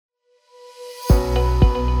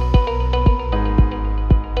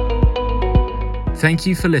Thank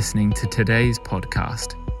you for listening to today's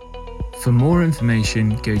podcast. For more information,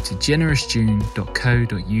 go to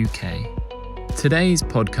generousjune.co.uk. Today's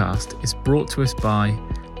podcast is brought to us by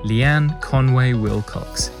Leanne Conway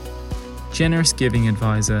Wilcox, Generous Giving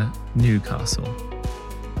Advisor, Newcastle.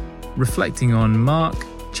 Reflecting on Mark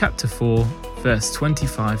chapter 4, verse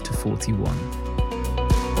 25 to 41.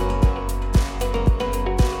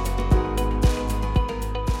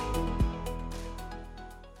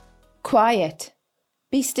 Quiet.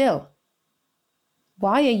 Be still.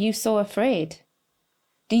 Why are you so afraid?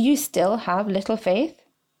 Do you still have little faith?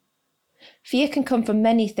 Fear can come from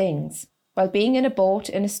many things. While being in a boat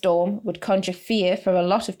in a storm would conjure fear for a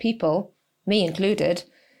lot of people, me included,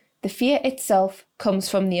 the fear itself comes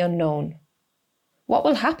from the unknown. What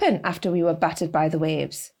will happen after we were battered by the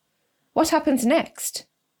waves? What happens next?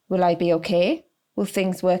 Will I be okay? Will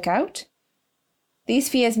things work out? These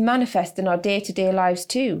fears manifest in our day-to-day lives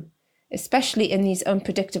too, especially in these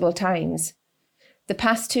unpredictable times. The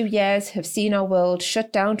past 2 years have seen our world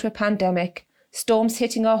shut down to a pandemic, storms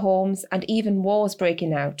hitting our homes, and even wars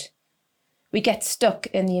breaking out. We get stuck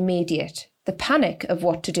in the immediate, the panic of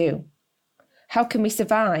what to do. How can we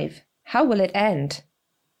survive? How will it end?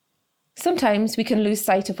 Sometimes we can lose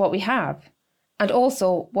sight of what we have, and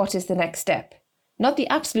also what is the next step. Not the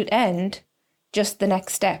absolute end, just the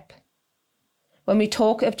next step. When we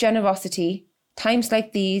talk of generosity, times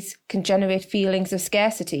like these can generate feelings of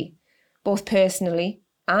scarcity, both personally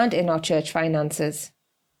and in our church finances.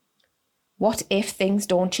 What if things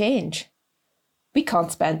don't change? We can't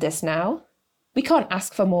spend this now. We can't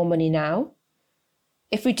ask for more money now.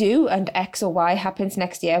 If we do and X or Y happens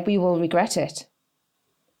next year, we will regret it.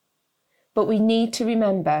 But we need to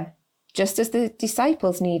remember, just as the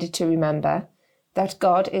disciples needed to remember, that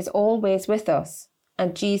God is always with us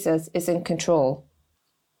and Jesus is in control.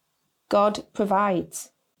 God provides.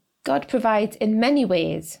 God provides in many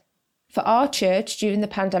ways. For our church, during the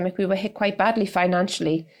pandemic, we were hit quite badly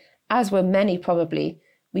financially, as were many probably.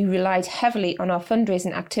 We relied heavily on our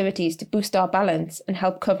fundraising activities to boost our balance and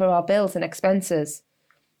help cover our bills and expenses.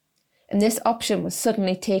 And this option was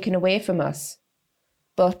suddenly taken away from us.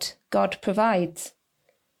 But God provides.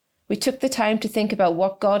 We took the time to think about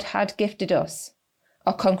what God had gifted us.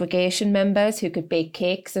 Our congregation members who could bake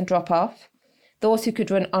cakes and drop off, those who could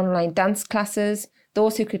run online dance classes,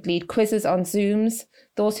 those who could lead quizzes on Zooms,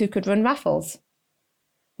 those who could run raffles.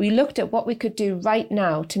 We looked at what we could do right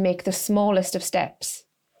now to make the smallest of steps.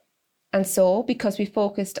 And so, because we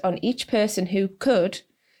focused on each person who could,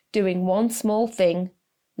 doing one small thing,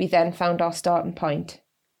 we then found our starting point.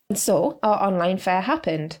 And so, our online fair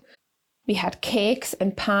happened. We had cakes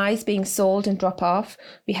and pies being sold and drop off.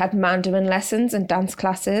 We had Mandarin lessons and dance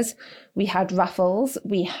classes. We had raffles.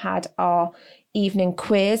 We had our evening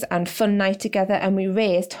quiz and fun night together, and we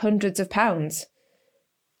raised hundreds of pounds.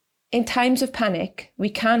 In times of panic, we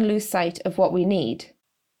can lose sight of what we need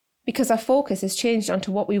because our focus is changed onto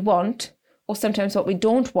what we want, or sometimes what we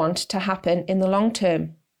don't want to happen in the long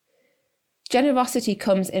term. Generosity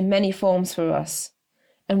comes in many forms for us,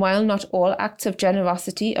 and while not all acts of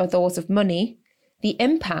generosity are those of money, the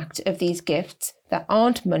impact of these gifts that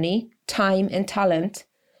aren't money, time and talent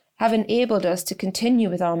have enabled us to continue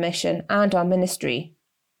with our mission and our ministry.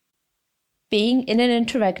 Being in an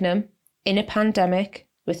interregnum, in a pandemic,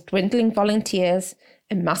 with dwindling volunteers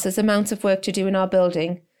and massive amounts of work to do in our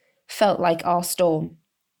building, felt like our storm.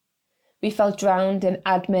 We felt drowned in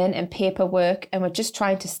admin and paperwork and were just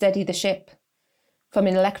trying to steady the ship. From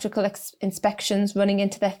electrical inspections running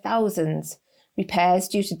into their thousands, repairs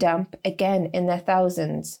due to damp again in their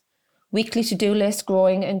thousands, weekly to-do lists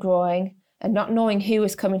growing and growing, and not knowing who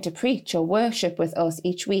is coming to preach or worship with us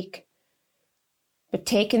each week. But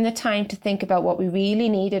taking the time to think about what we really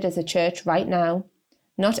needed as a church right now,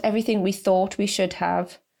 not everything we thought we should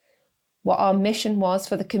have, what our mission was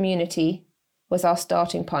for the community, was our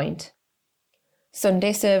starting point.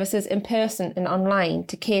 Sunday services in person and online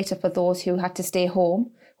to cater for those who had to stay home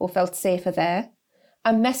or felt safer there,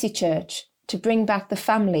 and Messy Church to bring back the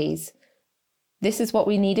families. This is what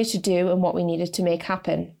we needed to do and what we needed to make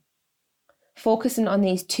happen. Focusing on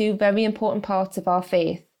these two very important parts of our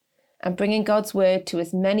faith and bringing God's word to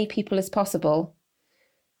as many people as possible,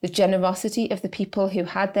 the generosity of the people who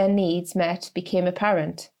had their needs met became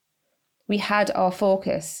apparent. We had our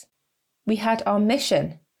focus. We had our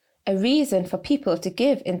mission, a reason for people to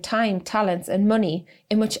give in time, talents and money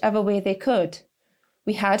in whichever way they could.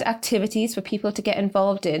 We had activities for people to get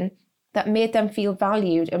involved in that made them feel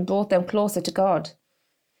valued and brought them closer to God.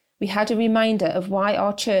 We had a reminder of why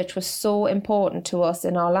our church was so important to us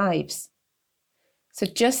in our lives. So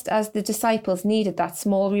just as the disciples needed that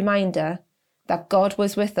small reminder that God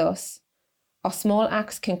was with us, our small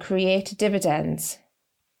acts can create dividends.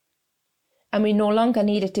 And we no longer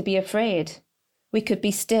needed to be afraid. We could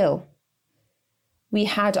be still. We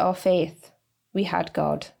had our faith. We had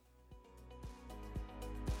God.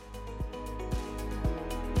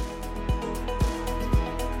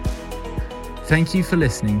 Thank you for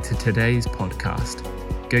listening to today's podcast.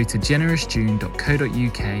 Go to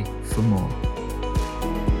generousjune.co.uk for more.